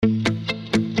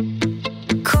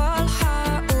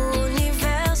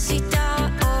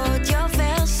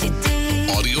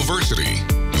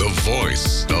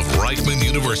Reichman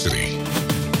University.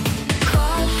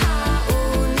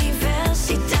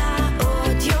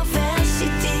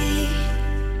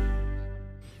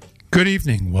 Good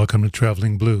evening. Welcome to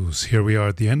Traveling Blues. Here we are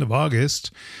at the end of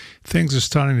August. Things are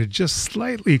starting to just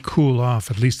slightly cool off,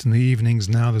 at least in the evenings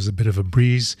now. There's a bit of a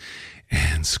breeze,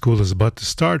 and school is about to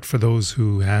start for those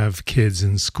who have kids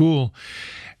in school.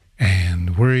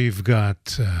 And we've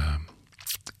got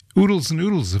oodles and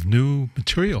oodles of new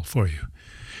material for you.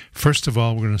 First of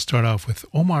all, we're going to start off with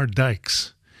Omar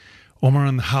Dykes, Omar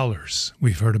and the Howlers.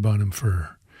 We've heard about him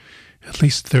for at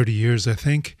least 30 years, I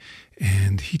think.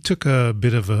 And he took a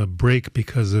bit of a break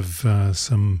because of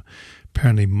some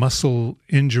apparently muscle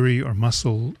injury or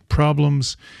muscle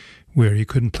problems where he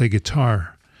couldn't play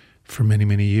guitar for many,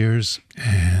 many years.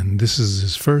 And this is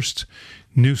his first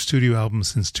new studio album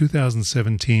since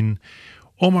 2017,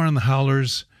 Omar and the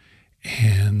Howlers.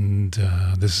 And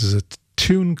this is a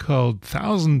tune called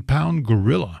 1,000-Pound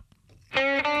Gorilla.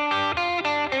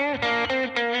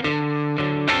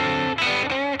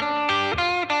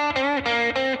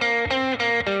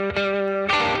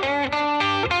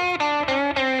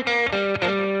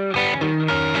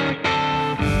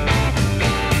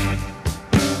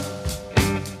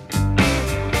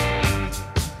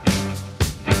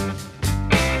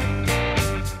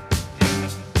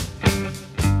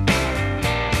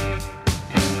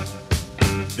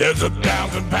 There's a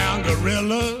 1,000-pound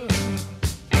gorilla,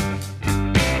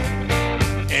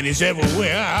 and he's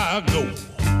everywhere I go.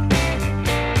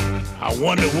 I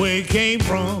wonder where he came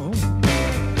from.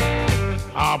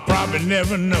 I'll probably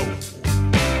never know.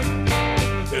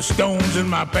 There's stones in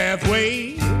my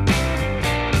pathway,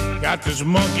 got this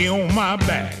monkey on my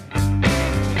back.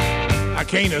 I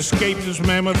can't escape this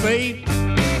mammoth ape,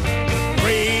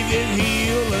 afraid that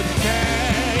he'll attack.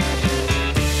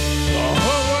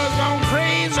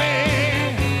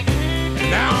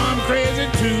 Crazy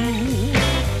too.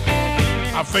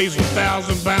 I face a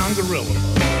 1,000-pound gorilla,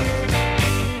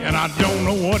 and I don't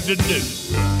know what to do.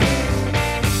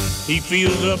 He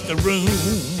fills up the room,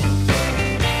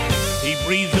 he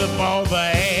breathes up all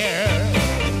the air.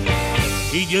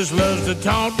 He just loves to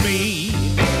taunt me.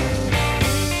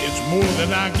 It's more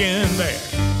than I can bear.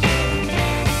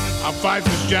 I fight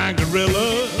this giant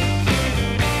gorilla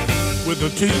with a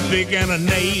toothpick and a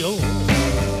nail.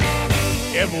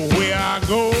 Everywhere I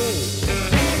go,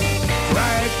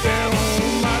 right there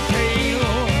on my tail.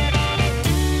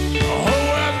 The whole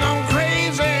world's gone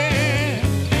crazy,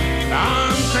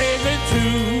 I'm crazy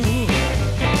too.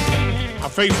 I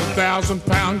face a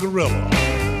 1,000-pound gorilla,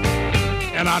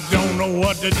 and I don't know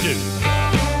what to do.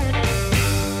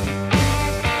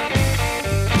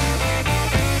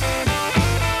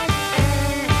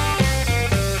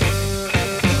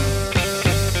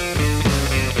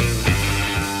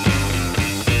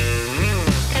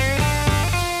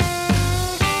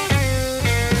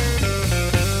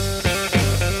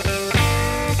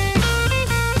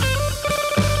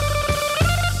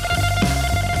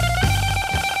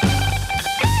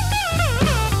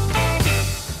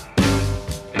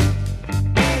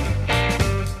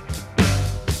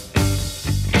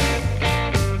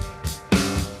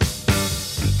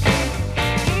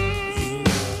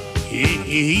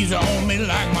 He's on me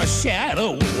like my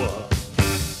shadow.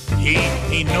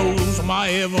 He knows my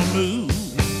every move.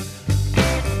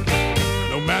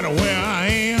 No matter where I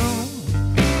am,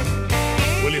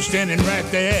 well, he's standing right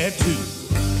there too.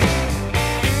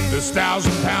 This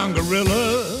 1,000-pound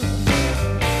gorilla,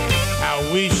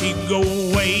 I wish he'd go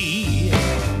away,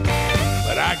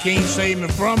 but I can't save me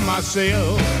from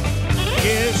myself.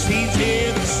 Guess he's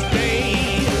here to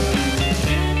stay.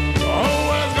 The whole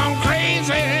world's gone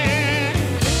crazy,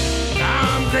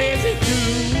 crazy too.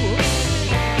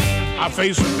 I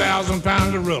face a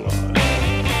 1,000-pound gorilla,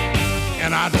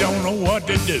 and I don't know what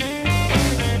to do.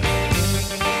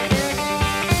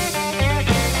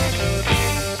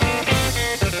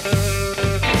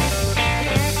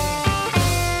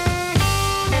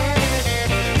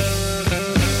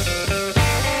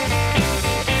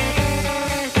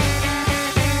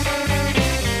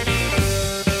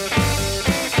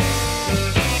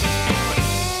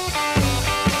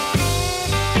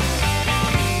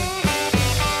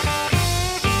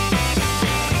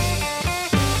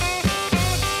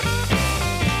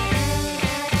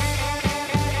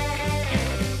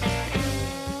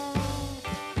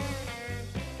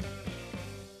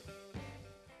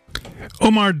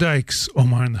 Omar Dykes,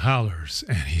 Omar and the Howlers,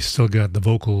 and he's still got the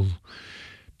vocal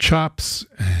chops,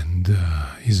 and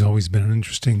he's always been an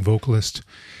interesting vocalist.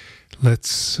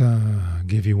 Let's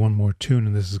give you one more tune,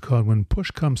 and this is called When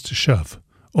Push Comes to Shove,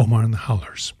 Omar and the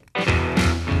Howlers.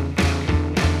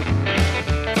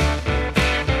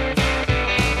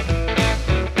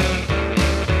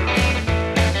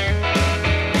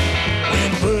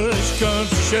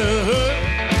 shove,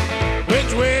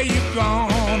 which way you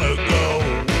gonna go?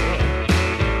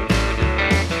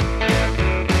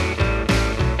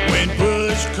 When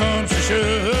push comes to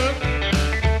shove,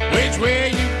 which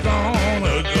way you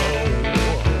gonna go?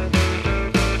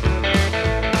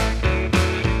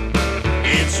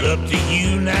 It's up to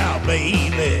you now,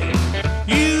 baby.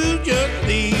 You just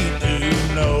need to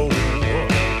know.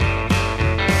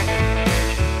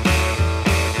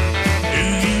 Do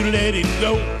you let it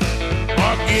go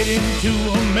or get into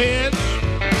a mess?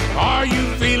 Are you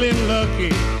feeling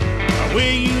lucky or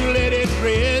will you let it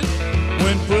rest?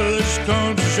 When push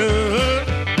comes to shove,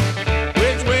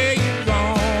 which way you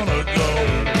gonna go?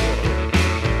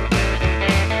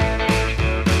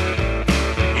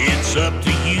 It's up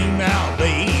to you now,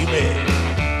 baby.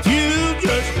 You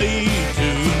just need to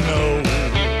know.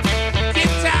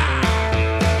 Guitar.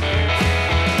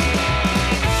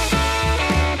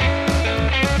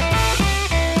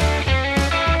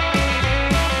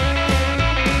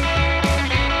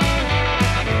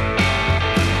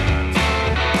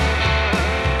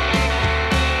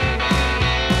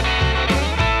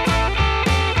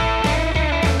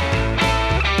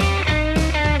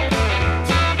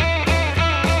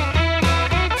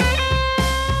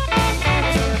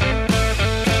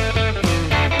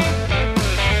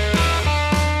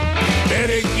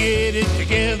 Better get it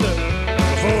together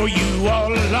before you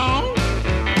all along.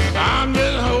 I'm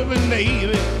just hoping,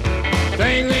 baby,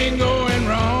 things ain't going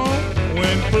wrong.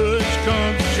 When push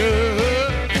comes to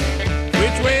shove,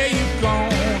 which way you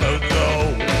gonna go?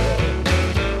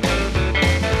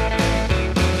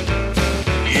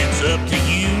 It's up to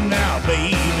you now,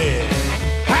 baby.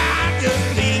 I just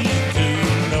need to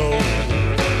know.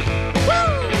 Woo!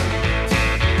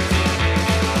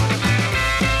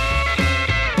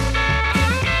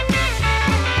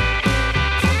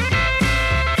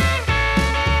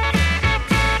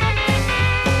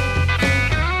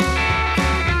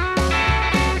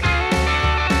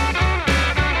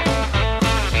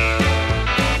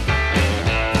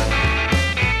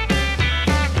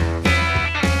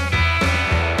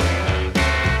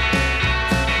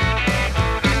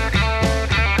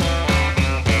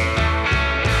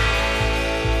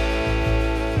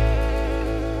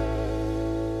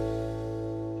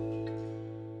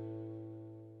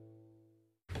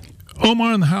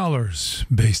 Omar and the Howlers,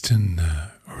 based in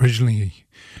originally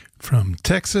from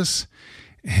Texas,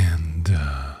 and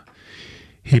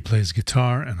he plays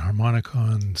guitar and harmonica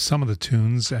on some of the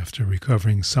tunes after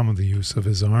recovering some of the use of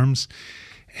his arms,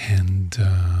 and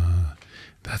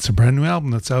that's a brand new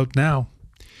album that's out now.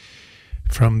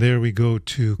 From there we go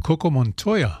to Coco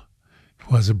Montoya,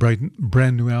 who has a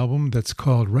brand new album that's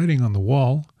called Writing on the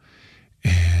Wall,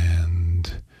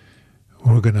 and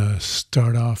we're going to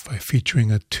start off by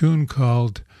featuring a tune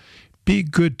called Be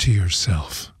Good to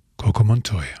Yourself, Coco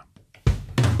Montoya.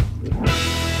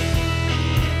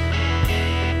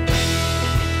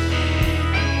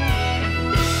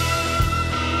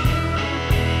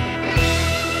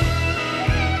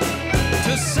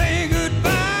 To say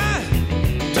goodbye,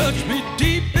 touch me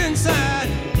deep inside.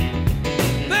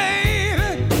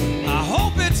 Baby, I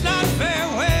hope it's not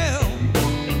farewell.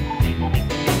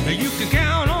 You can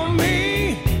count on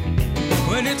me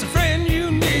when it's a friend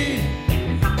you need.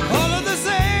 All of the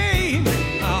same,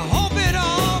 I hope it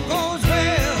all goes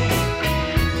well.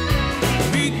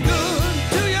 Be good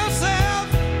to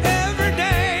yourself every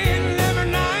day and every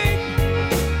night.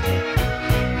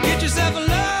 Get yourself a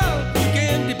love you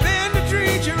can depend to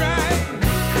treat you right.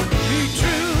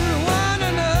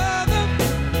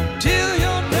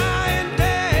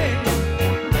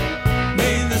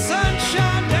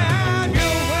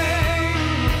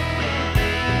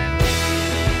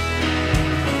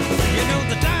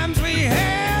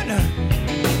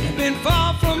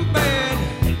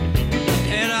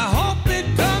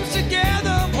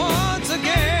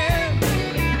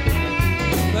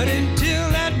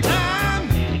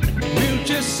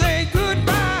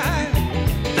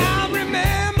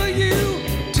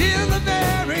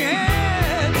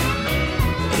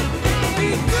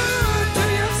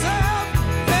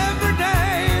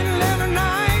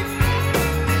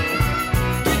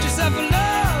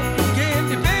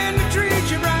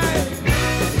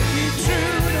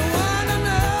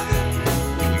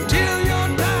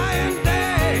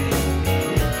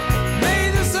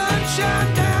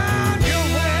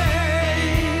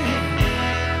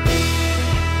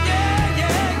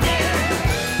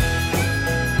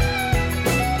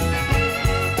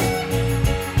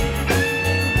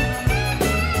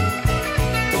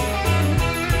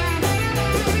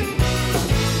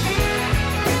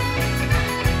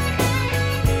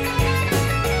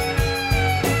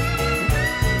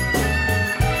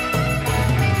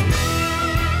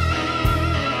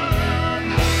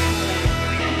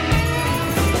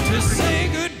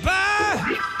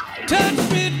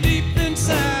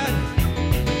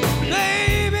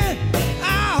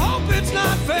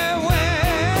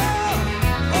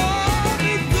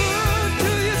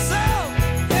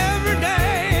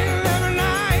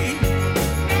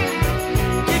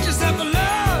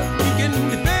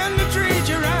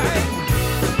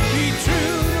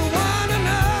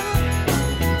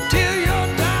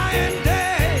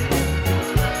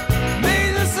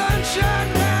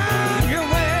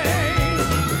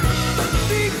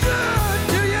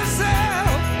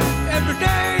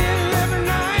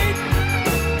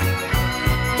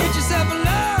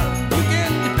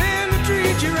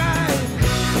 treat you right.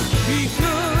 Be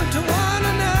good to one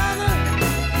another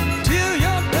till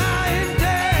your dying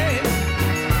day.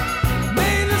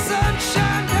 May the sun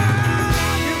shine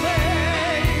down your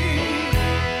way.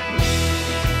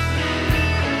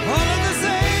 All of the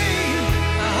same,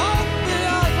 I hope that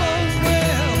all goes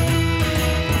well.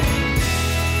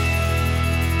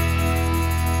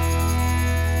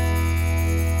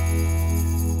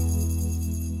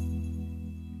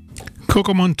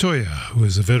 Coco Montoya, who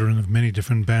is a veteran of many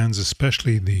different bands,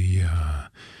 especially the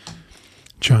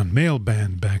John Mayall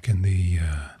Band back in the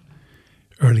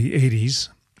early 80s.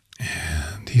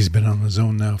 And he's been on his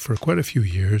own now for quite a few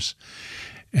years.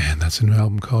 And that's a new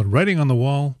album called Writing on the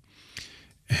Wall.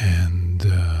 And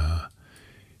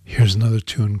here's another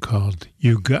tune called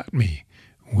You Got Me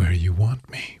Where You Want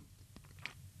Me.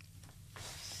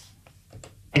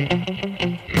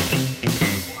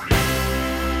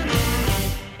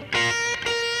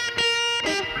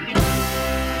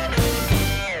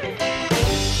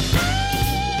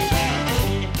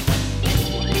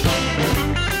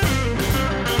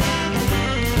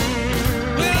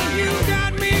 Well, you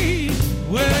got me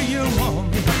where you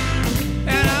want me,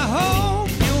 and I hope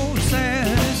you're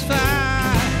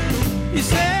satisfied. You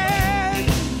said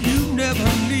you'd never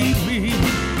leave me.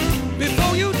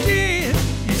 Before you did,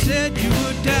 you said you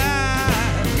would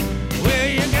die. Well,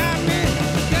 you got me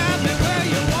where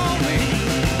you want me,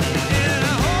 and I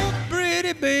hope,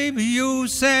 pretty baby, you're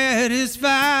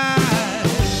satisfied.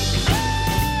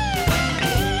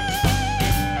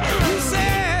 You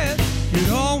said you'd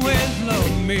always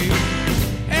love me,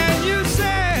 and you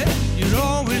said you'd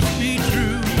always be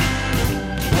true.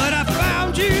 But I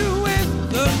found you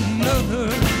with another,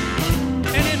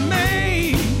 and it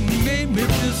made me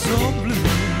feel so blue.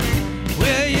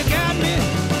 Well, you got me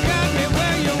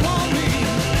where you want me,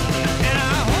 and I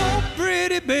hope,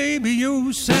 pretty baby,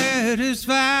 you're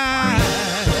satisfied.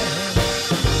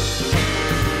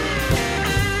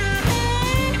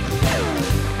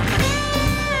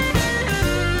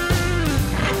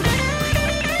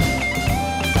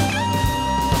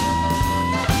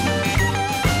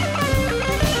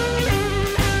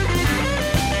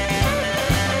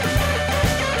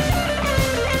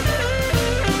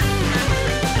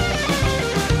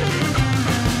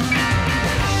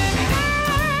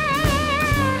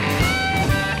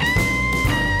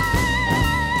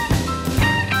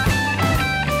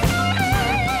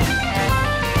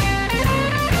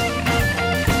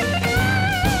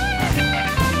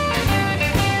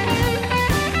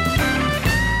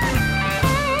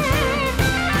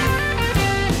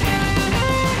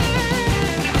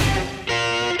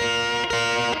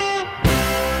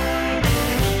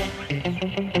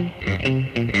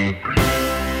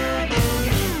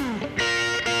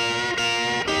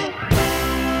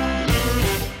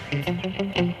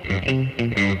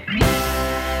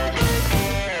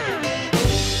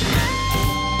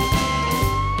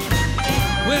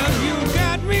 Well, you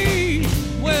got me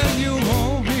where you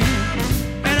want me,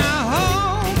 and I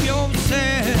hope you're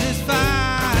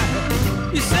satisfied.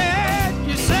 You said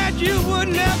you would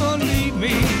never leave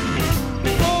me.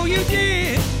 Before you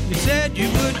did, you said you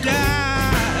would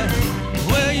die.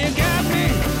 Well, you got me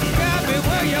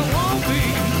where you want me,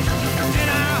 and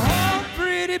I hope,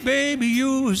 pretty baby,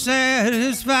 you're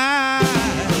satisfied.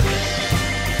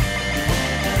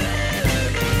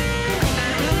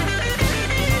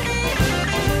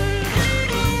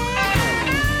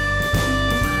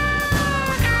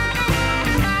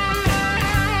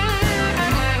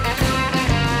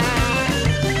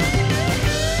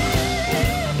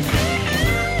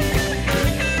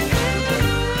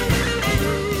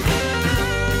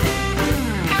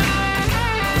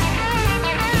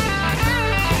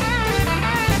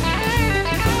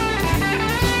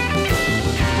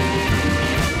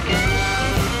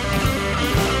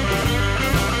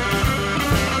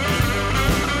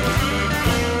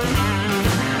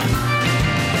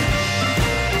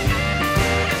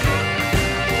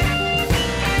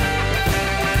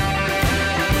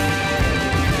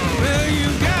 Well, you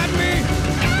got me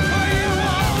where you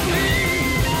want me,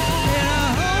 and I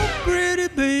hope, pretty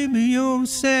baby, you're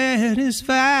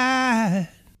satisfied.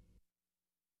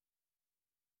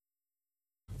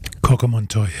 Coco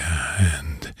Montoya,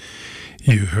 and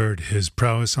you heard his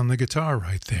prowess on the guitar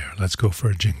right there. Let's go for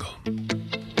a jingle.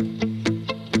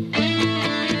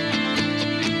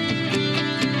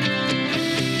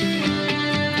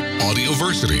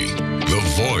 AudioVersity, the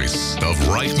voice of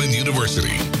Reichman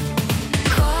University.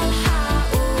 כל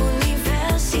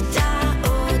האוניברסיטה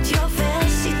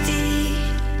AudioVersity.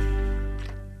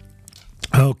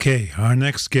 Okay, our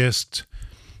next guest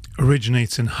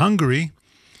originates in Hungary,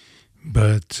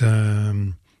 but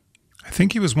I I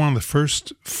think he was one of the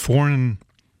first foreign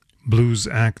blues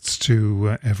acts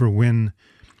to ever win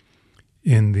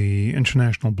in the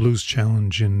International Blues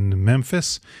Challenge in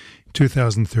Memphis.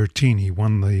 2013, he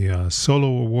won the solo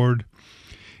award,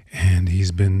 and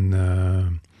he's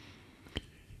been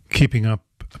keeping up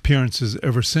appearances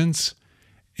ever since.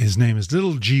 His name is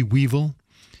Little G. Weevil,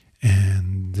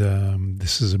 and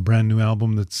this is a brand new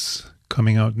album that's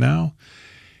coming out now,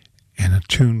 and a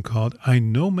tune called I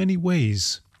Know Many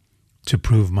Ways to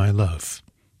Prove My Love.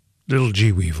 Little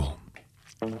G. Weevil.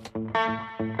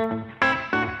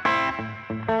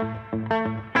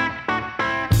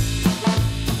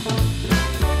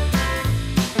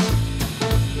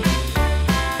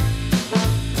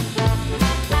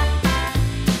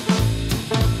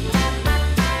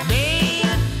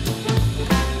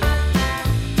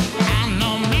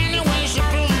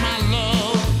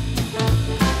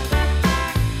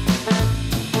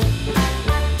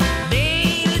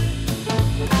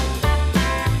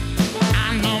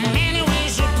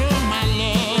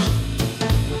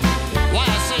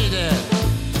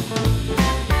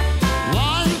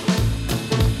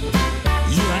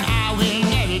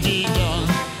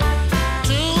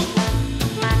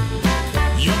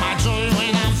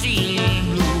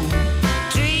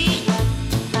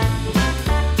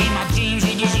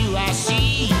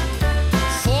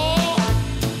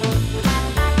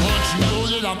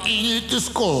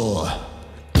 Score.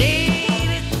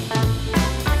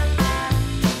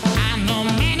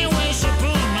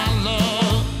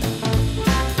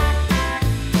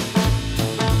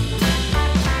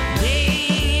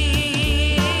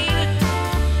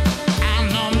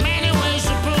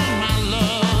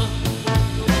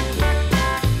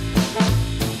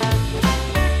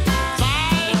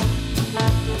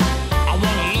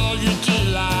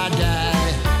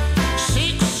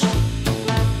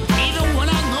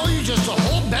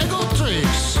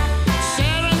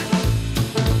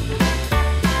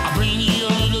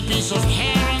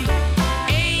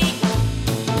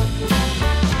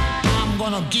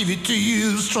 Give it to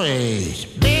you straight,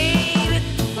 baby.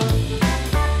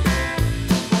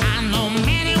 I know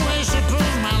many ways to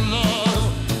prove my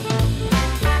love,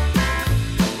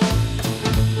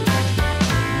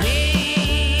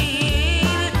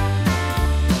 baby.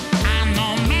 I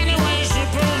know many ways to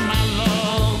prove my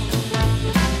love.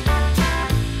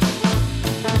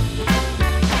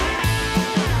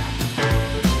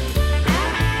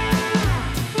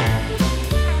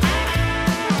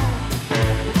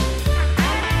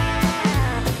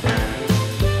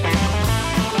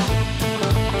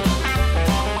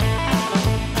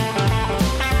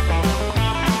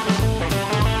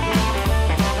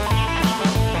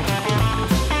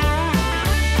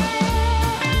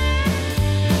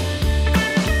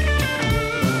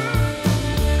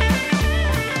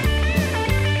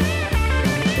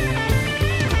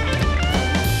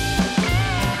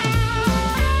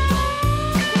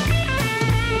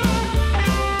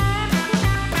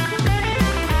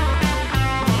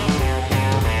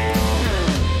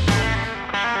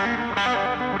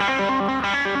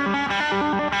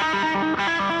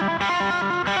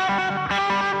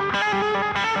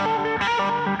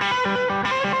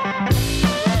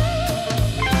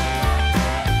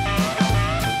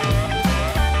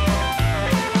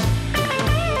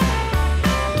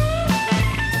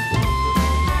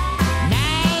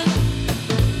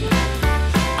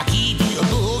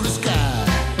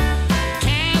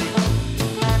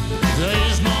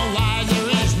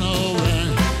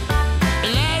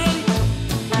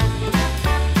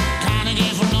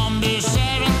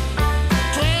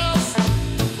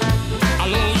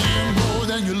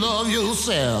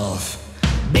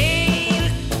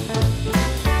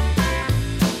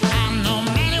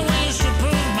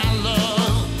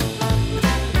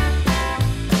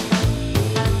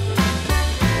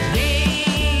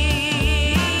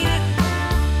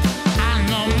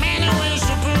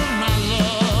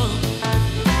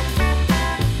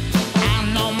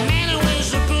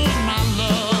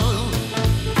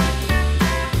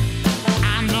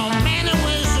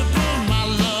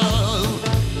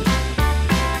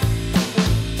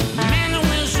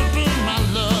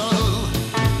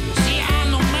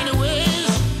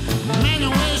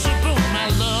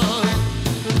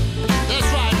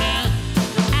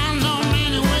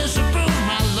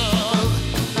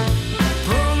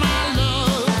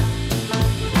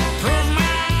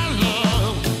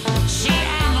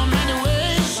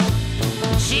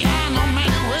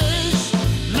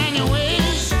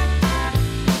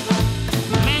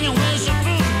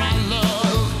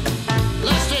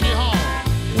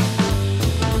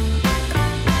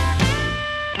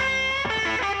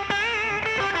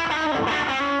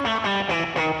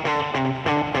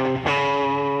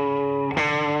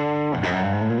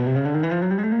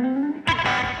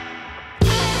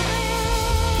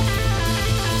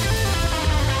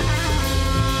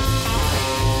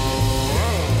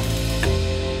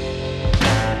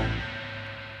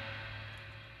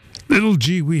 Little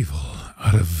G. Weevil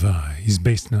out of, he's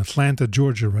based in Atlanta,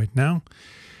 Georgia right now,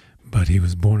 but he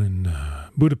was born in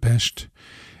Budapest,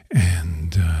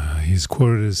 and he's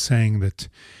quoted as saying that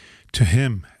to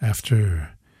him,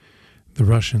 after the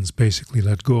Russians basically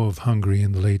let go of Hungary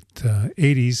in the late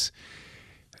 80s,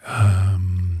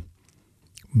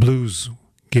 blues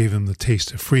gave him the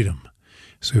taste of freedom.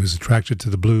 So he was attracted to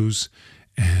the blues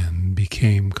and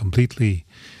became completely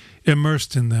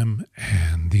immersed in them,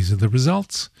 and these are the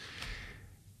results.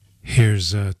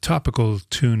 Here's a topical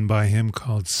tune by him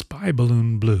called Spy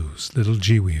Balloon Blues, Little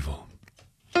G. Weevil.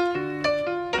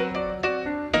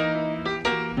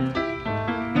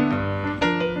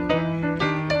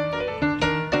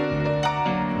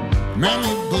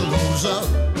 Many balloons up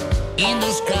in the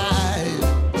sky.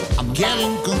 I'm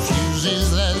getting confused.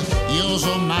 Is that yours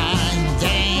or mine?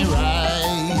 That ain't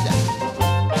right.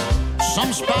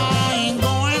 Some spying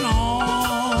going on.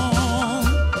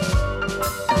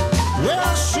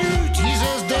 Well, shoot, he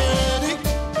says, Daddy,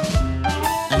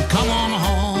 and come on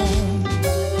home.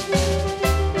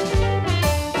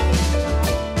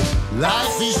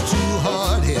 Life is too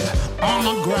hard here on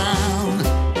the ground.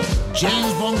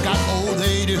 James Bond got old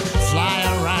lady fly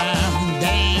around,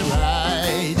 that ain't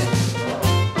right.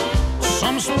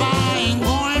 Some spying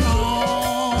going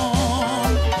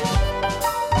on.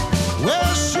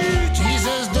 Well, shoot, he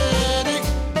says, Daddy,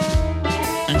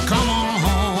 and come on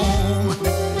home.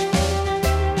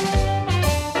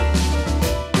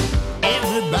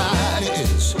 Everybody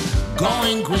is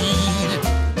going green.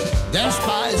 Them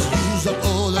spies use up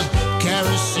all the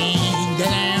kerosene,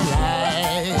 that ain't right.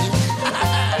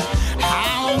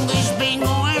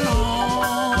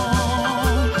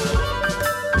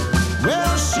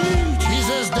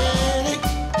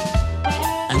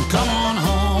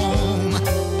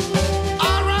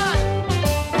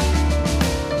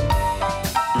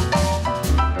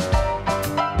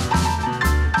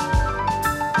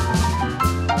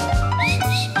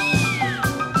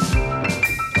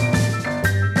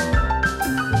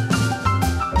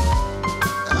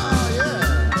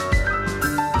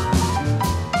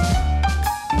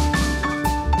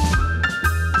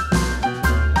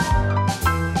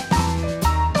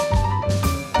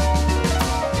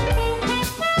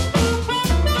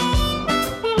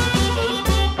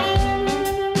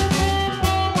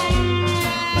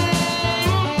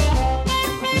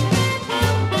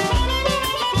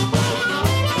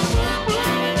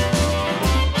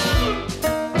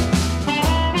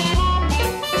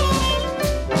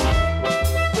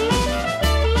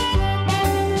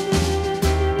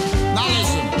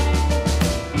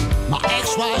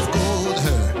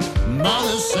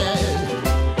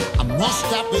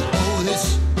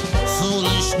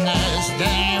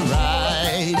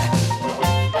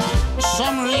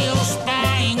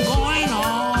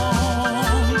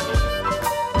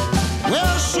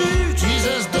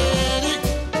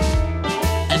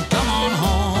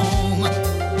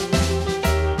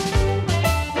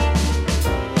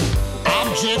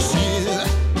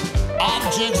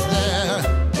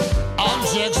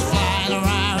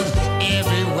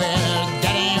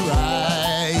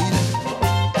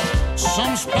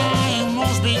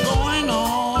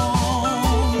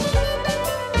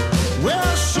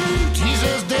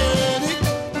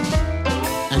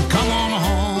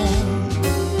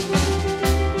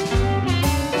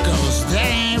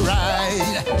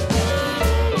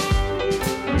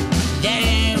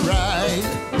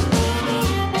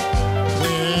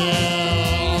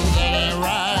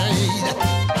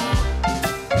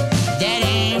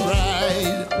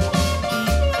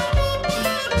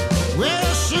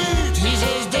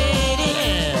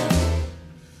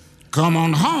 Come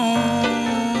on home.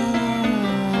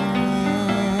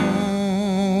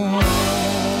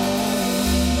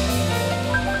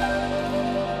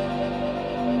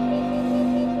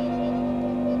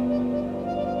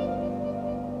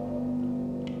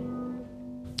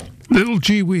 Little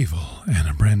G. Weevil and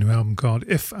a brand new album called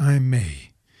If I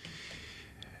May.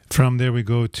 From there we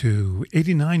go to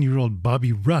 89-year-old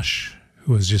Bobby Rush,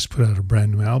 who has just put out a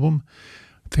brand new album.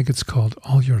 I think it's called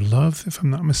All Your Love, if I'm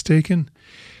not mistaken.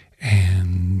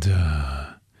 And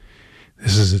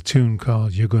this is a tune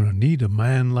called You're Gonna Need a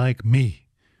Man Like Me.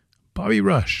 Bobby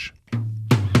Rush.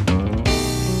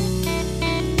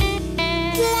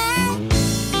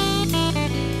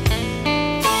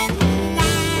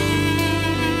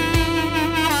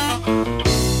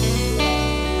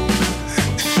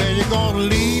 Say you're gonna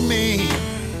leave me,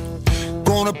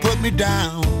 gonna put me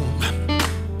down.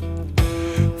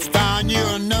 Find you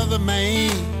another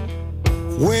man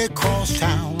way across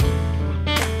town.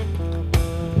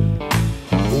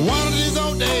 One of these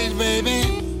old days, baby,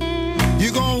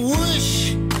 you're gonna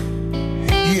wish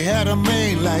you you had a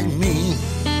man like me.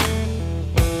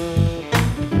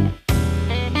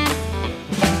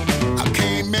 I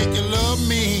can't make you love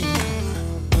me,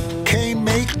 can't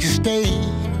make you stay.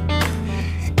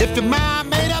 If the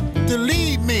mind made up to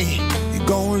leave me, you're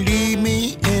gonna leave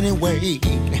me anyway.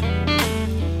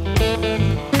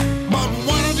 But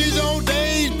one of these old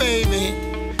days, baby,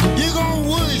 you're gonna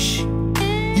wish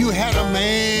you had a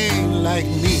man like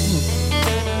me.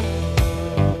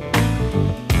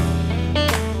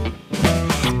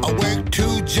 I work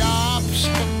 2 jobs,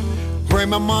 bring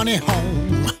my money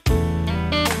home.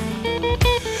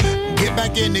 Get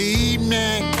back in the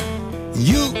evening,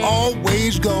 you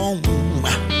always gone.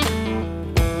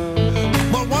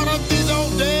 But one of these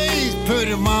old days,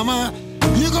 pretty mama,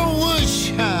 you gon'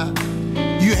 wish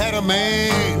you had a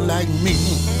man like me.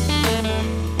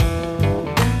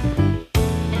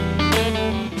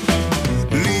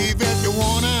 Leave if you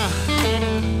wanna,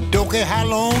 don't care how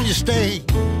long you stay.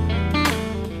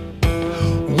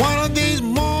 One of these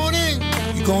mornings,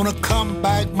 you're gonna come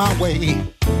back my way.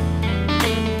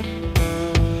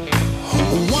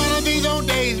 One of these old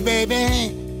days,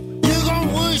 baby, you're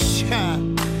gonna wish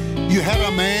you had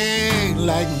a man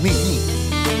like me.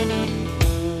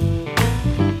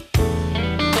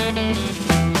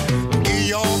 Give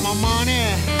you all my money,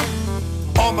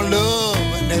 all my love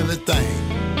and everything.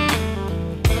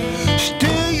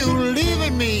 Still you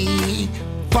leaving me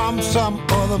from some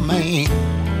other man.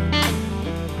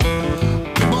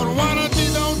 But one of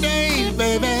these old days,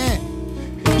 baby,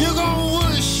 you're gonna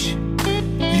wish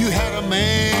you had a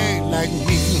man like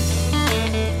me.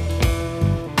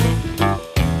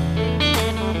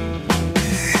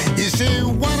 You see,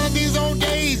 one of these old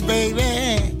days,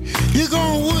 baby, you're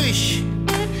gonna wish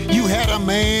you had a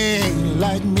man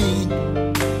like me.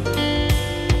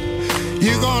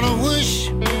 You're gonna wish,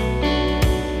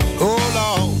 oh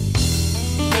Lord,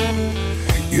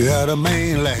 you had a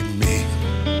man like me.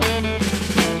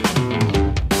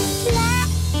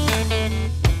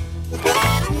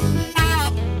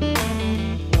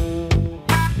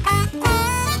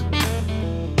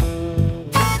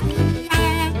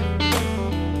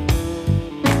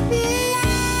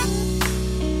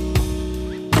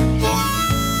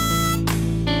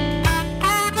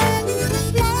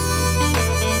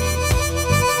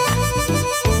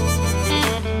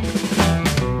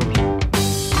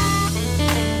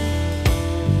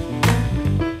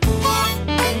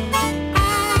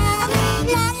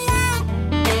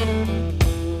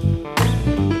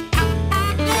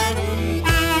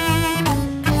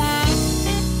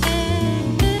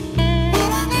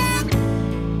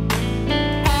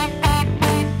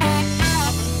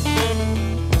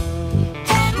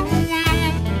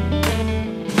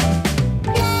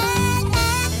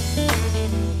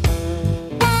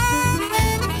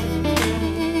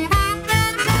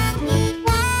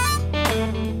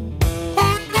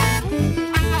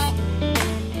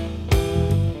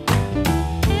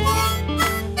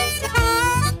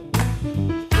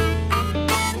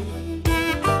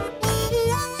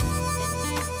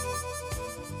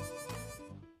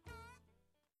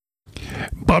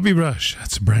 Bobby Rush,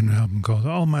 that's a brand new album called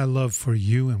All My Love for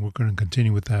You, and we're going to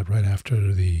continue with that right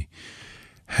after the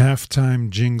halftime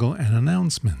jingle and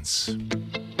announcements.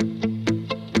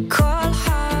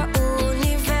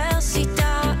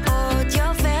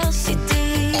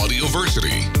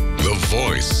 AudioVersity, the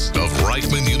voice of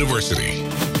Reichman University.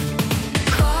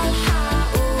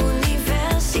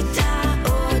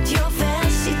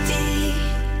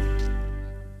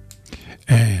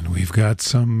 And we've got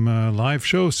some live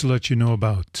shows to let you know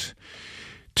about.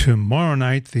 Tomorrow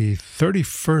night, the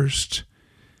 31st,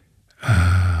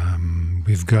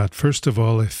 we've got, first of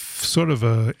all, sort of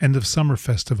a end of summer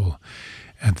festival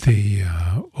at the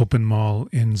Open Mall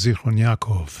in Zichron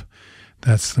Yaakov.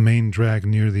 That's the main drag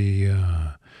near the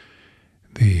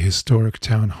historic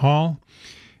town hall.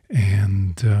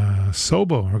 And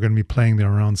Sobo are going to be playing there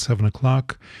around 7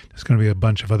 o'clock. There's going to be a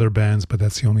bunch of other bands, but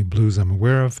that's the only blues I'm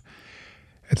aware of.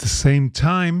 At the same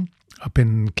time, up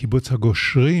in Kibbutz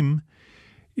HaGoshrim,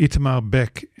 Itamar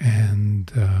Beck and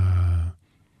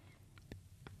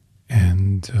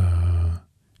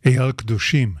Eyal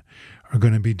Kedushim are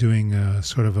going to be doing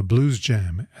sort of a blues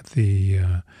jam at the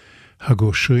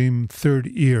HaGoshrim Third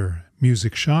Ear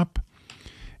Music Shop.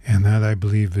 And that, I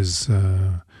believe, is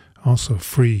also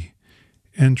free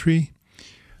entry.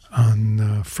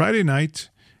 On Friday night,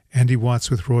 Andy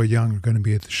Watts with Roy Young are going to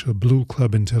be at the Shablu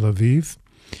Club in Tel Aviv.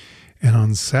 And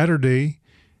on Saturday,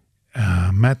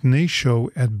 matinee show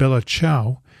at Bella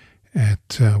Ciao at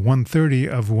 1:30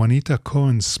 of Juanita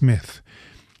Cohen-Smith,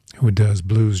 who does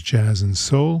blues, jazz, and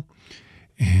soul.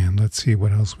 And let's see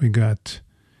what else we got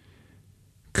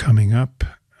coming up.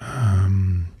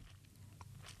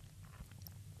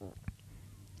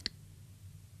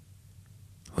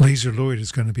 Laser Lloyd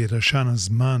is going to be at Ashana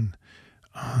Zman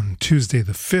on Tuesday,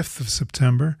 the 5th of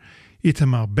September.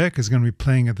 Itamar Beck is going to be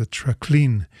playing at the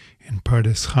Traklin in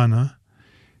Pardes Chana.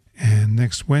 And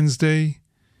next Wednesday,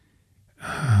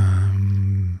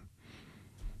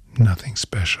 nothing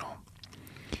special.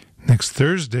 Next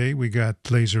Thursday, we got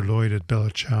Laser Lloyd at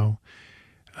Bella Ciao.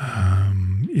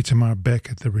 Itamar Beck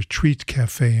at the Retreat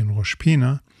Cafe in Rosh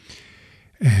Pina.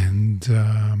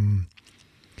 And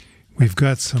we've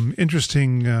got some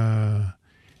interesting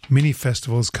mini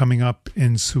festivals coming up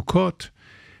in Sukkot.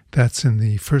 That's in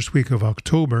the first week of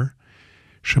October.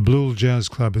 Shablul Jazz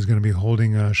Club is going to be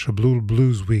holding a Shablul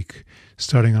Blues Week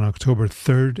starting on October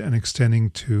 3rd and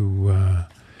extending to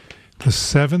the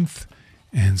 7th.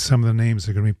 And some of the names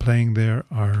that are going to be playing there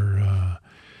are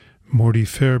Morty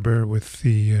Fairbear with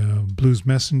the Blues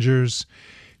Messengers,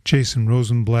 Jason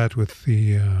Rosenblatt with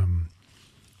the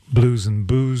Blues and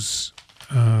Booze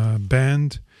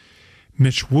band.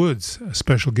 Mitch Woods, a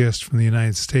special guest from the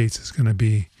United States, is going to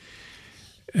be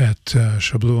at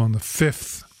Shablul on the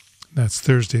 5th. That's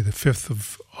Thursday, the 5th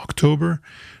of October.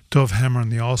 Dov Hammer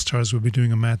and the All-Stars will be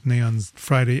doing a matinee on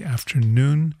Friday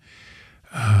afternoon.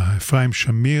 Ephraim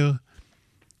Shamir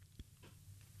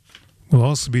will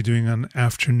also be doing an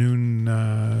afternoon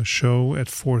show at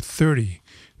 4:30.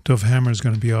 Dov Hammer is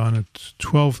going to be on at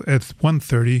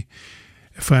 1:30.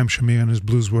 Ephraim Shamir and his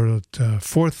Blues World at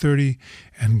 4:30.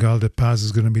 And Gal de Paz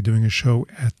is going to be doing a show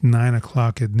at 9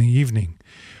 o'clock in the evening.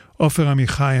 Ofer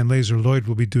Amichai and Laser Lloyd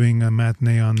will be doing a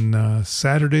matinee on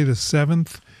Saturday the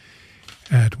 7th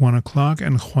at 1 o'clock.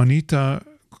 And Juanita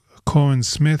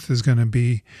Cohen-Smith is going to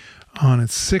be on at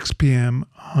 6 p.m.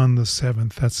 on the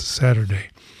 7th. That's a Saturday.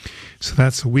 So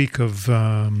that's a week of,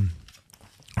 or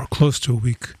close to a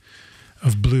week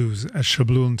of blues at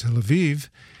Shablul in Tel Aviv.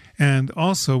 And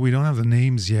also, we don't have the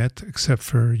names yet, except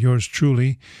for yours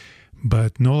truly,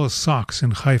 but Nola Socks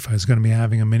in Haifa is going to be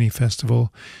having a mini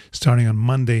festival starting on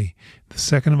Monday, the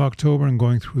 2nd of October, and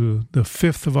going through the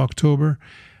 5th of October.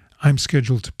 I'm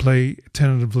scheduled to play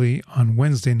tentatively on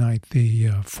Wednesday night, the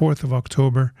 4th of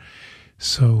October.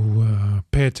 So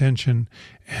pay attention,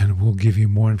 and we'll give you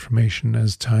more information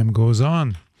as time goes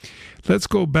on. Let's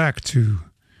go back to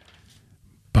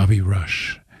Bobby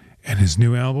Rush and his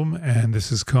new album, and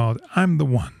this is called I'm the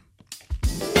One.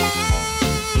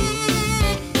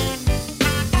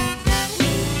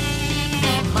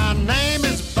 My name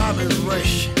is Bobby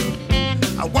Rush.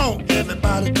 I want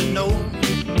everybody to know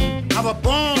I was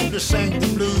born to sing the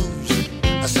blues.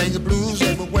 I sing the blues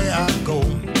everywhere I go.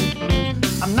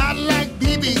 I'm not like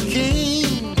B.B.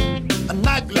 King, I'm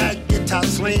not like Guitar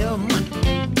Slim,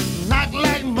 not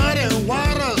like Muddy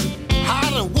Waters,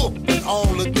 Holly Whoop, and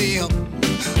all of them.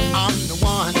 I'm the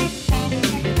one,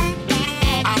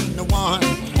 I'm the one,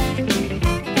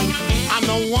 I'm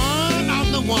the one, I'm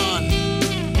the one,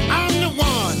 I'm the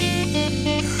one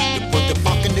to put the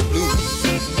funk in the blues.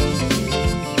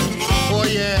 Oh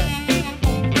yeah,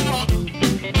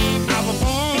 I was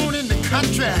born in the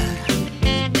country,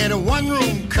 in a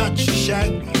one-room country shack.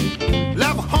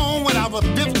 Left home when I was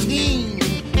 15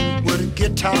 with a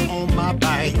guitar on my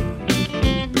back.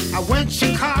 I went to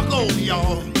Chicago,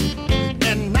 y'all,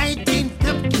 in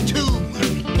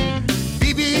 1952.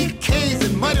 B.B. K's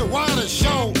and Muddy Waters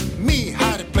showed me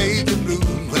how to play the blues.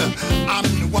 I'm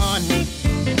the one.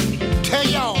 Tell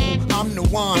y'all I'm the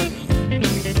one.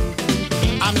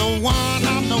 I'm the one,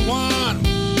 I'm the one,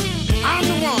 I'm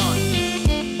the one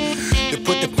to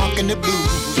put the funk in the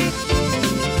blues.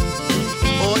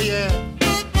 Oh yeah,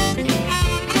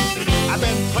 I've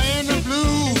been playing the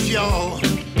blues, y'all,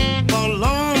 for a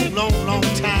long, long, long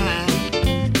time.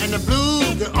 And the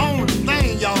blues, the only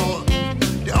thing, y'all,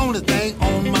 the only thing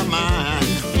on my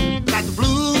mind. Got the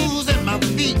blues in my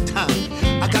feet, huh?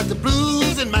 I got the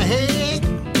blues in my head.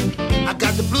 I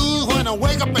got the blues when I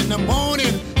wake up in the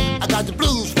morning. I got the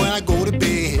blues when I go to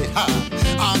bed, huh?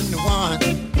 I'm the one.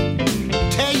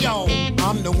 Tell y'all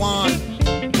I'm the one.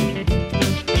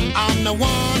 I'm the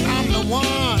one, I'm the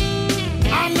one,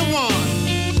 I'm the one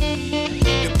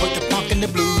to put the funk in the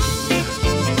blues.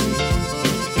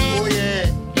 Oh yeah.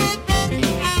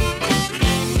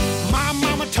 My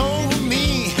mama told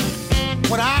me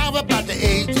when I was about the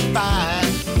age of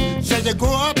 5, said you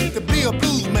grow up to be a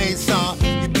blues man, son.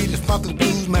 You be the fucking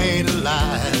blues man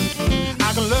alive.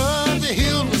 I can love to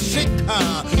heal the sick,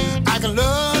 I can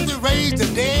love to raise the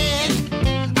dead.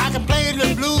 I can play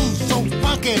the blues so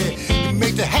funky.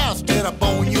 Make the house stand up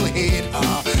on your head.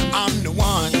 I'm the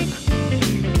one.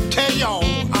 Tell y'all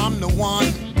I'm the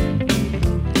one.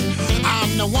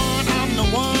 I'm the one, I'm the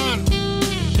one,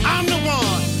 I'm the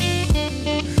one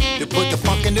to put the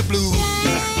funk in the blues.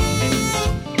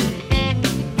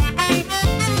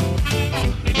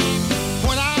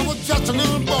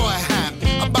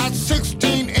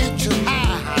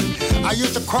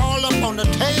 on the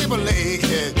table leg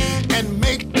and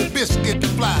make the biscuit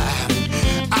fly.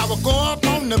 I will go up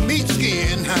on the meat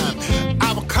skin.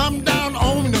 I will come down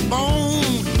on the bone.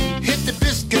 Hit the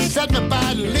biscuit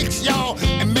 75 licks, y'all,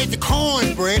 and make the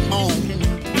cornbread moan.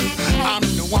 I'm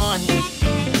the one.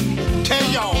 Tell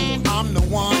y'all I'm the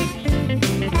one.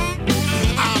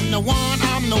 I'm the one,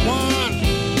 I'm the one.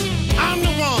 I'm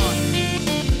the one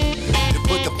to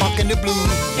put the funk in the blues.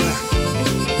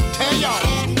 Tell y'all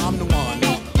I'm the one.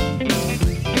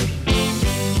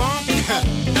 Funk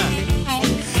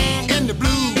in the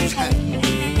blues.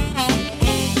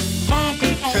 Funk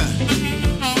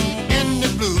in the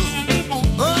blues.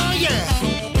 Oh yeah.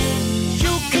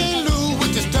 You can't lose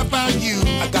with the stuff I use.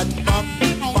 I got the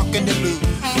funk in the blues.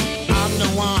 I'm the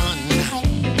one.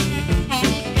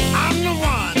 I'm the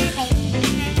one.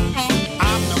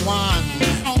 I'm the one.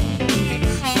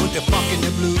 Put the funk in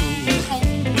the blues.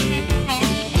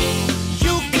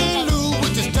 You can't lose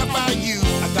with the stuff I use.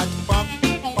 I got the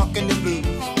funk in the blues.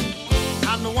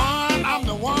 I'm the one. I'm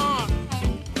the one.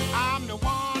 I'm the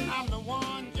one. I'm the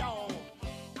one, y'all.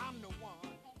 I'm the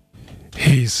one.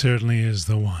 He certainly is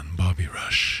the one, Bobby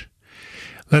Rush.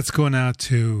 Let's go now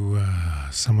to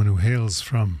someone who hails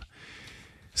from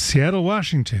Seattle,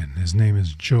 Washington. His name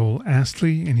is Joel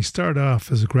Astley, and he started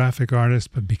off as a graphic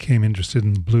artist but became interested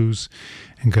in the blues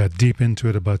and got deep into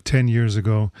it about 10 years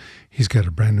ago. He's got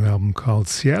a brand new album called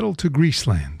Seattle to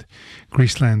Greaseland.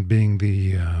 Greaseland being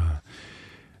the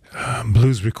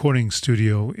blues recording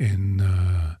studio in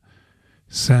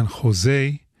San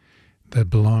Jose that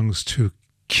belongs to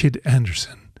Kid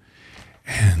Anderson.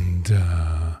 And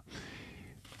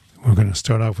we're going to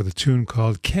start off with a tune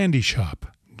called Candy Shop,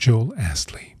 Joel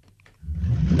Astley.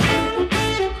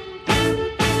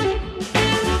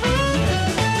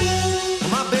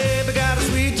 My baby got a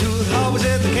sweet tooth, always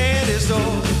at the candy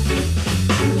store.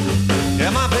 Yeah,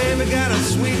 my baby got a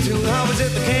sweet tooth, always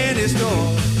at the candy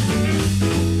store.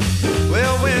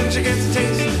 Well, when she gets a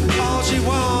taste, all she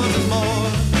wants is more.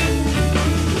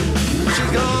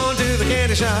 She's gone to the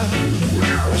candy shop.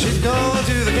 She's gone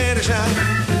to the candy shop.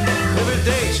 Every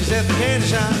day she's at the candy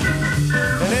shop,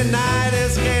 and at night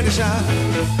it's the candy shop.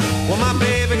 Well, my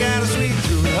baby got a sweet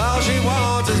tooth, all she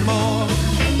wants is more.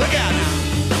 Look out now.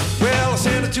 Well, I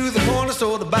sent her to the corner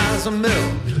store to buy some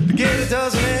milk, to get a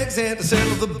dozen eggs and to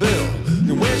settle the bill.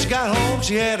 And when she got home,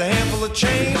 she had a handful of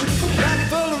change. Pocket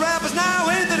full of wrappers, now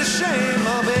ain't that a shame?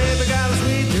 My baby got a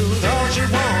sweet tooth, all she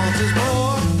wants is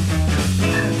more.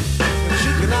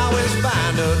 She can always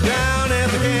find her down at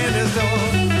the candy store.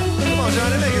 Come on,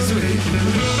 Johnny, make it sweet.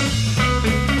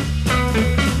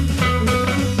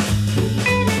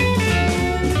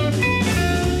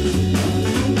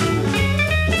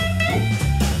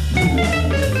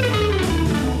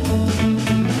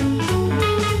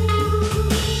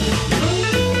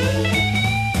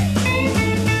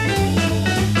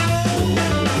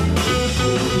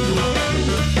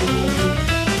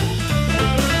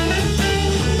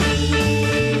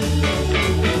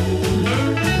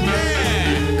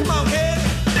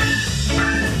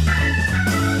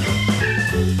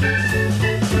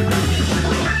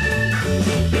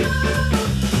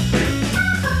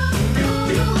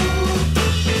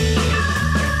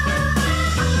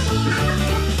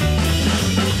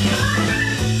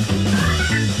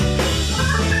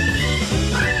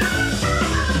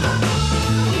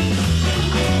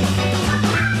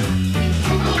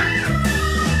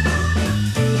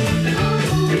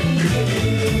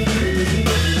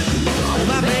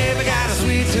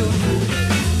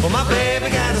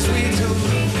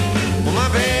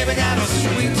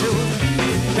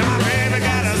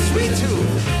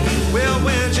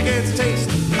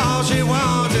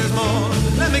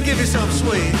 Give you some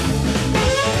sweet.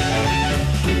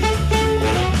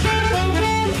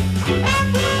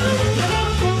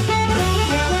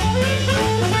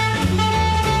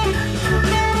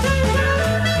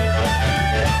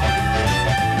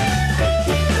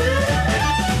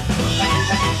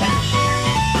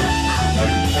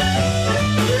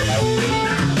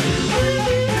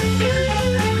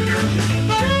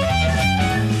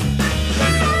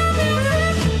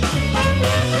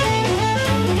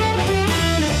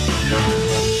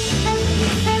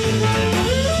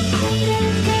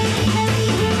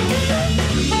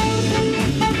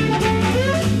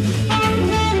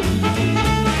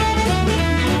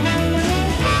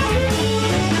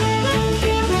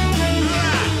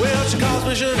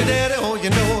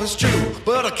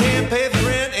 But I can't pay the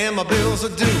rent and my bills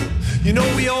are due. You know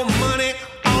we owe money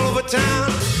all over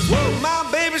town. Whoa, my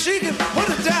baby, she can put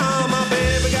it down. My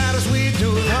baby got a sweet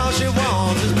tooth, all she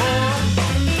wants is more.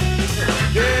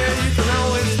 Yeah, you can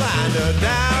always find her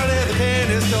down at the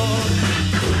candy store.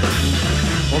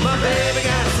 Well, my baby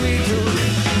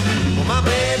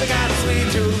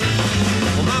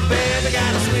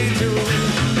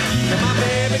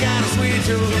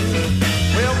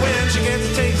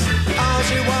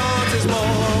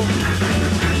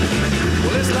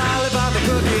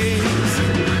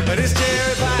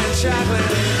chocolate,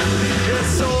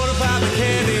 just soda pop and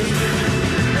candy,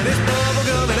 and it's bubble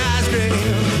gum and ice cream.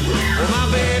 Well, my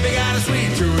baby got a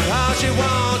sweet tooth, all she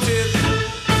wanted.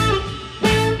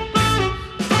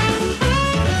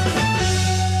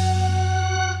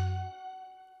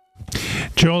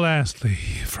 Joel Astley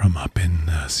from up in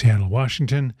Seattle,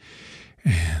 Washington.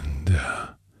 And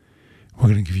we're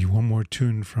going to give you one more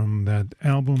tune from that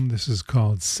album. This is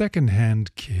called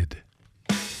Secondhand Kid.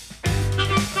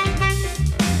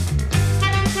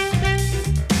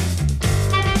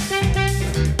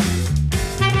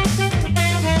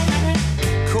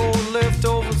 Cold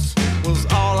leftovers was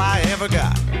all I ever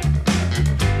got.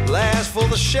 Last for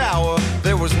the shower,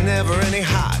 there was never any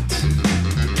hot.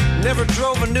 Never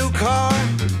drove a new car,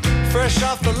 fresh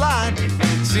off the lot.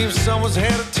 Seems someone's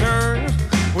had a turn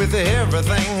with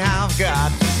everything I've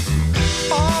got.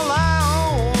 All I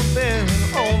own, been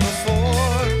on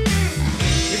before.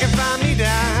 You can find me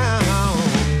down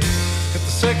at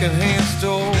the secondhand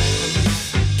store.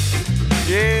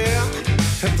 Yeah,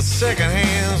 at the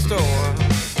secondhand store.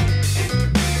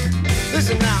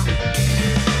 Listen now,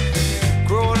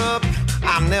 growing up,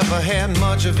 I never had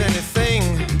much of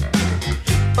anything.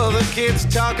 Other kids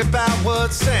talk about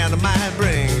what Santa might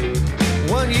bring.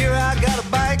 One year I got a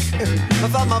bike, I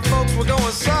thought my folks were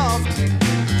going soft.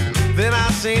 Then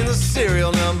I seen the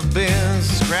serial number been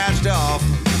scratched off.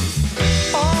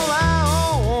 All I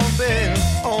own, been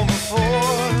on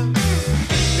before.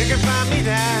 You can find me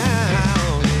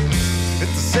down at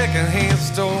the secondhand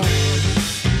store.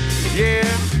 Yeah,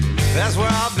 that's where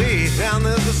I'll be, down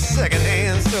there at the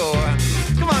secondhand store.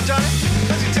 Come on, Johnny,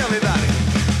 why don't you tell me about it?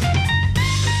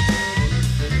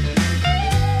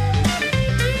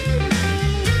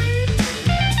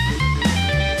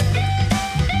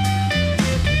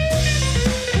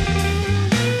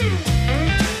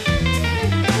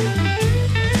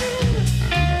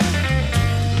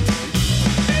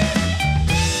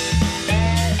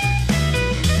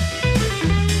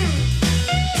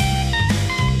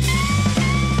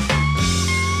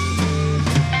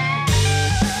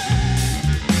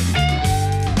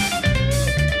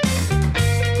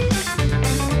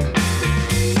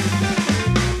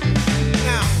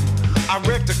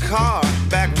 Car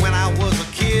back when I was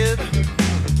a kid.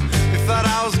 They thought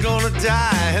I was gonna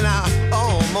die, and I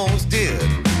almost did.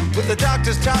 But the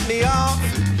doctors topped me off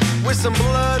with some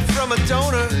blood from a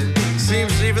donor.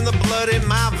 Seems even the blood in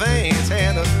my veins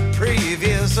had a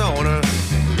previous owner.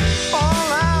 All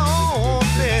I own,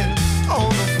 been on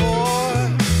before.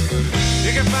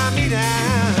 You can find me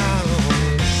down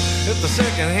at the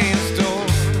secondhand store.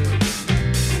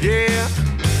 Yeah,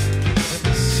 at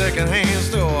the secondhand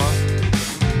store.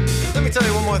 Let me tell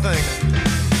you one more thing.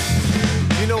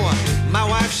 You know what? My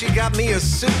wife, she got me a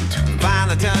suit, fine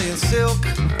Italian silk.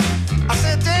 I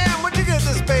said, damn, where'd you get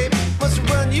this, baby? Must have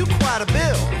run you quite a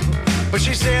bill. But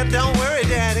she said, don't worry,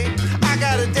 Daddy, I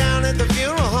got it down at the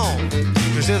funeral home.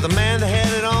 She said the man that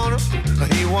had it on him,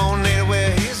 he won't know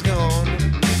where he's gone.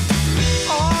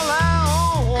 All I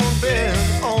own, been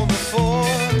on before.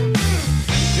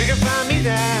 You can find me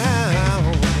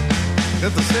down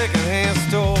at the secondhand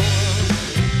store.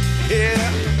 Yeah,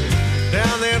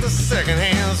 down there at the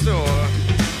secondhand store.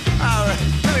 All right,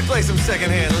 let me play some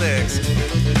secondhand licks.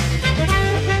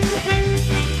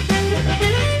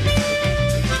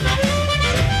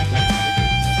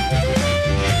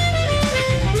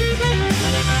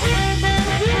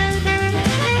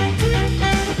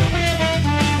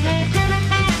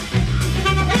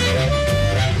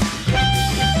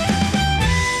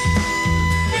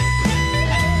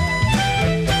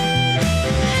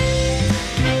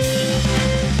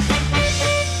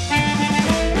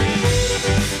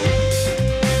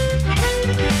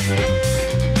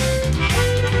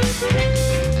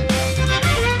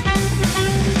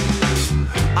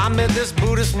 I met this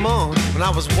Buddhist monk when I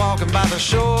was walking by the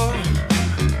shore.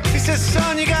 He said,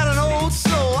 son, you got an old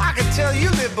soul, I could tell you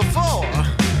lived before.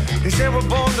 He said, we're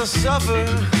born to suffer,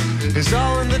 it's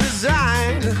all in the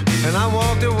design. And I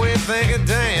walked away thinking,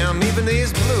 damn, even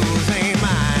these blues ain't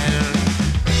mine.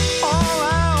 All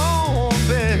I own,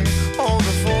 been on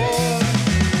before.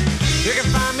 You can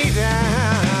find me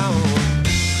down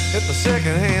at the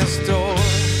secondhand store.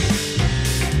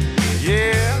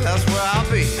 Yeah, that's where I'll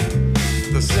be,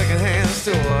 the secondhand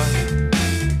store.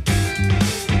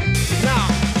 Now,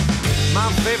 my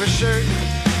favorite shirt,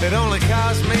 it only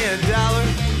cost me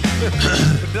 $1.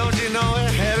 But don't you know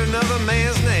it had another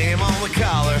man's name on the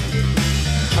collar?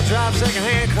 I drive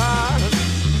secondhand cars,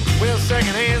 wear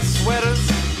secondhand sweaters.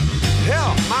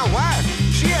 Hell, my wife,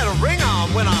 she had a ring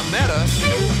on when I met her.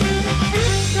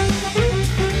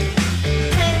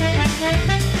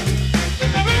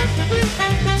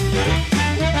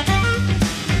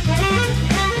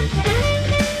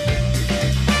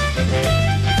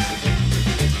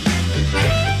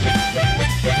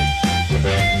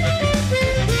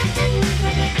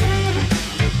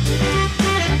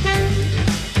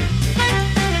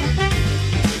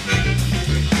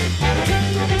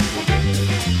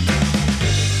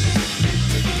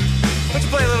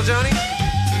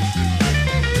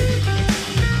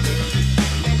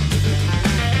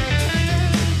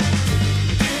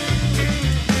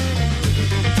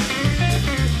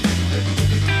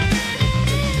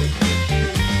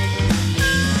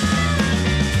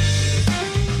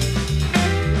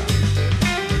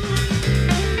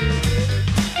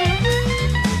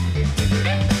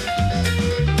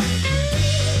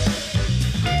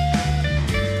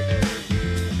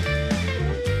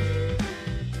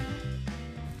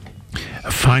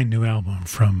 fine new album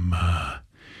from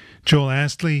Joel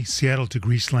Astley, Seattle to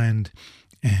Greaseland,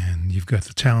 and you've got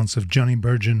the talents of Johnny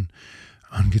Burgeon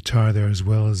on guitar there, as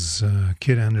well as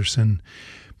Kid Anderson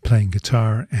playing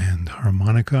guitar and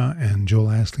harmonica, and Joel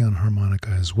Astley on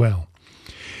harmonica as well.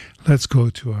 Let's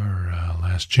go to our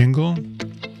last jingle.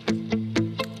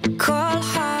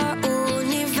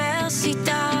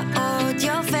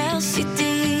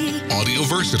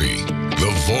 AudioVersity,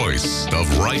 the voice of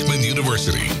Reichman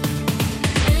University.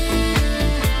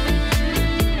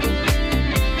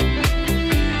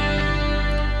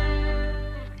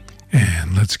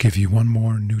 And let's give you one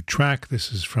more new track.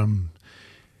 This is from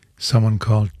someone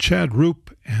called Chad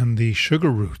Roop and the Sugar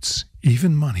Roots,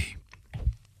 Even Money.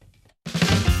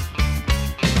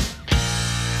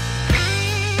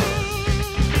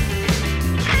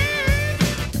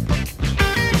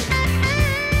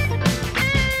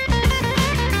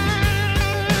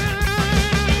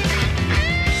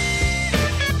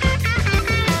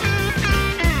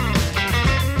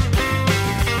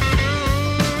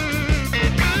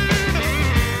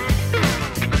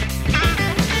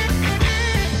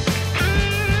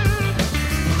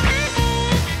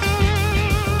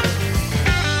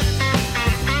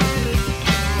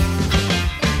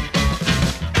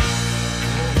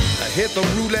 Hit the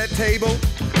roulette table,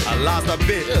 I lost a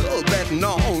bill betting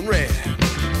on red.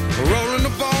 Rolling the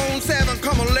phone, 7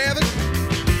 come 11,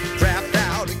 trapped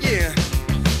out again.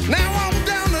 Now I'm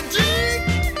down the G.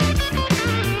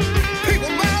 People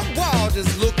my wall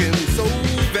just looking so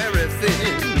very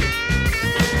thin.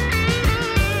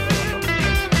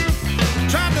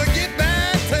 Trying to get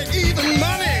back to even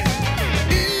money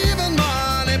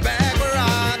back where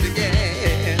I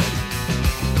began.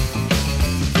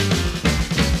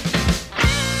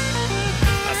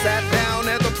 Sat down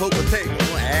at the poker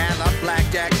table and a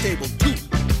blackjack table too.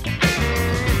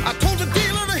 I told the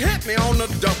dealer to hit me on the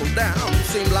double down.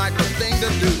 Seemed like the thing to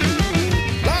do.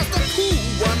 Lost a cool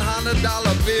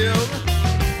 $100 bill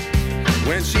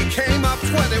when she came up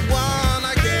 21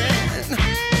 again.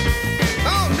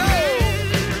 Oh no!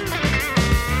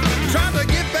 Trying to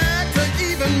get back to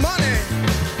even money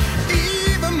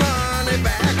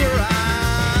back where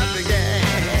I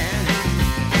began.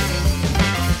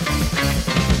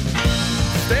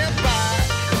 Step back.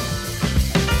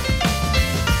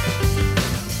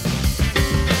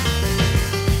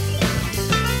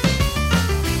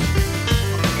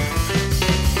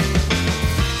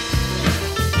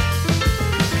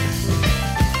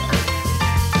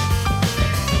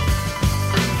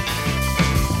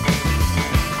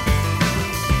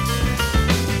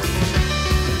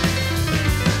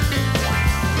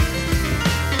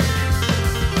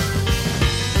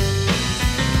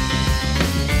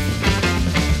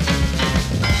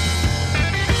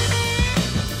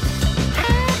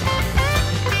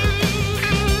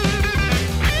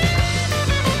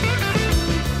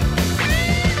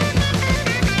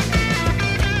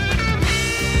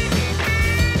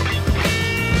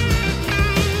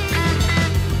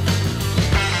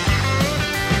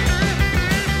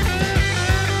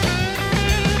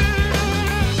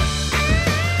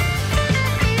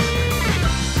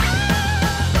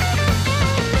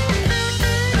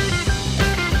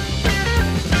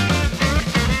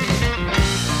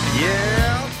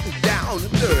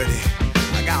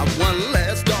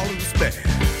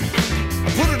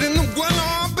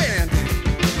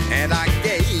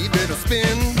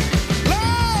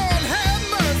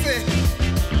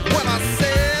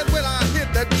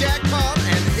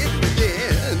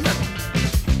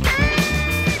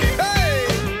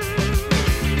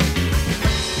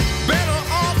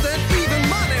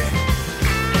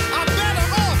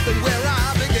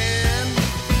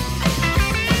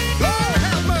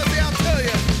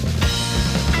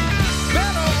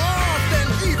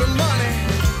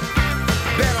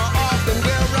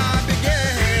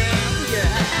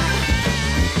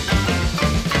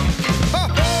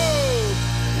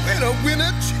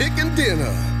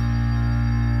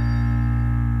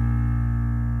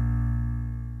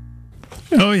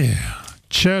 Oh yeah,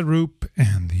 Chad Roop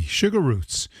and the Sugar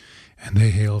Roots, and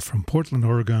they hail from Portland,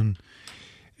 Oregon,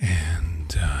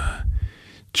 and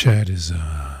Chad is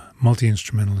a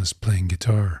multi-instrumentalist playing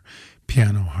guitar,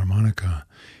 piano, harmonica,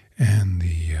 and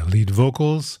the lead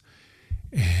vocals,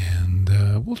 and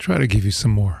we'll try to give you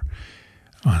some more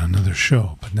on another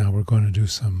show, but now we're going to do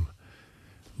some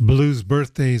blues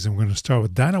birthdays, and we're going to start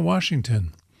with Dinah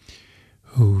Washington,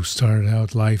 who started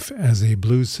out life as a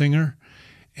blues singer.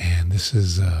 And this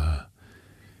is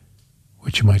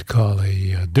what you might call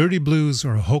a dirty blues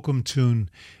or a hokum tune,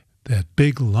 that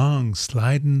big, long,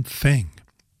 sliding thing.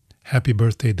 Happy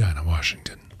birthday, Dinah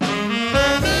Washington.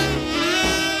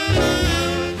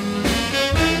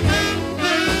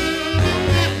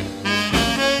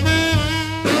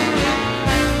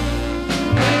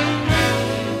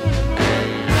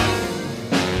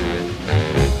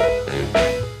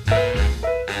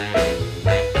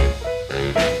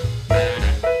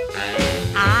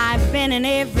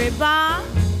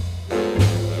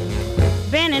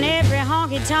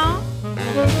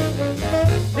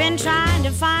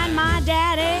 find my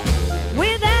daddy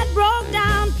with that broke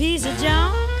down piece of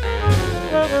junk.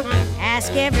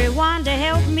 Ask everyone to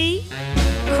help me.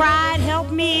 Cried, help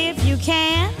me if you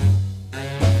can.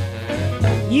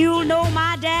 You'll know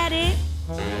my daddy.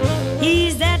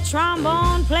 He's that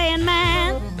trombone playing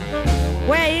man.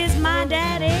 Where is my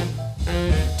daddy?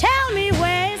 Tell me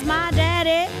where's my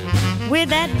daddy with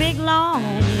that big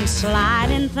long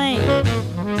sliding thing.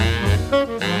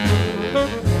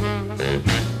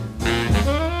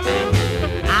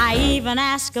 I even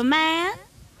asked a man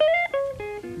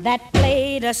that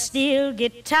played a steel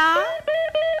guitar.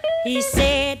 He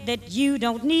said that you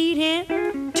don't need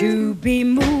him to be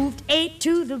moved 8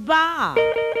 to the bar.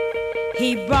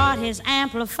 He brought his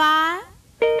amplifier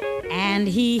and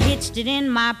he hitched it in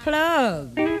my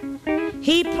plug.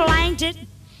 He planked it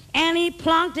and he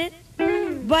plunked it,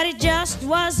 but it just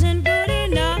wasn't good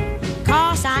enough.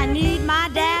 'Cause I need my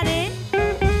daddy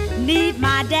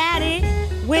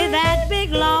with that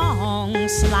big long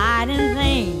sliding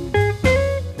thing.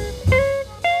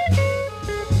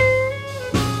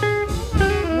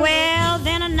 Well,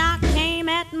 then a knock came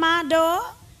at my door.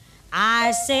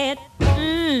 I said,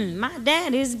 my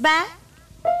daddy's back.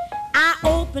 I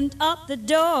opened up the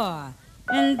door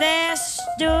and there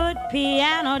stood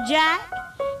Piano Jack.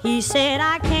 He said,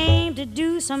 I came to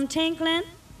do some tinkling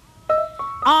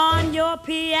on your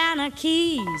piano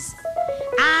keys.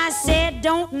 I said,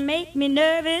 don't make me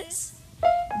nervous.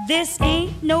 This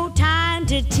ain't no time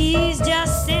to tease.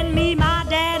 Just send me my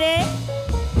daddy.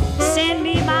 Send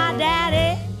me my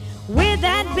daddy with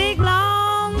that big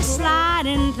long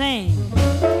sliding thing.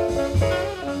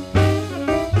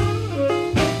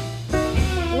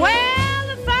 Well,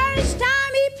 the first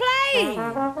time he played,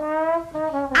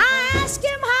 I asked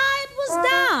him how it was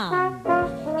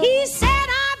done. He said,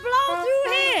 I blow through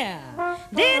here,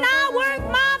 then I work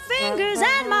my fingers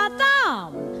and my thumb.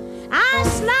 I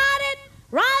slide it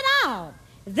right out,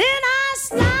 then I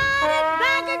slide it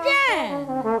back again,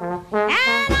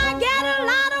 and I get a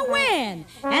lot of wind,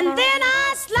 and then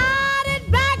I slide it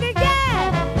back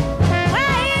again.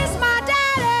 Where is my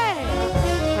daddy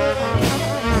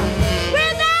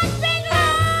with that big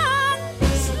long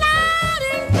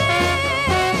sliding thing?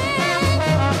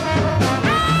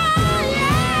 Oh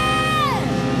yeah.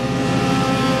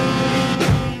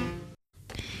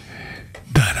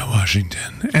 Dinah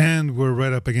Washington. And we're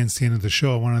right up against the end of the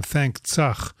show. I want to thank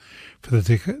Tzach for the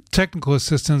technical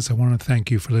assistance. I want to thank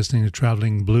you for listening to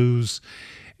Traveling Blues.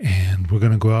 And we're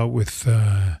going to go out with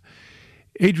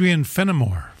Adrienne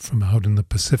Fenimore from out in the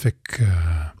Pacific.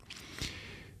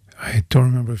 I don't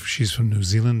remember if she's from New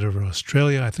Zealand or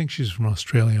Australia. I think she's from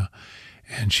Australia.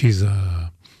 And she's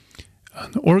an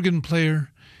organ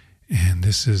player. And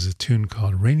this is a tune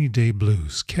called Rainy Day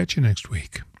Blues. Catch you next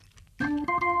week.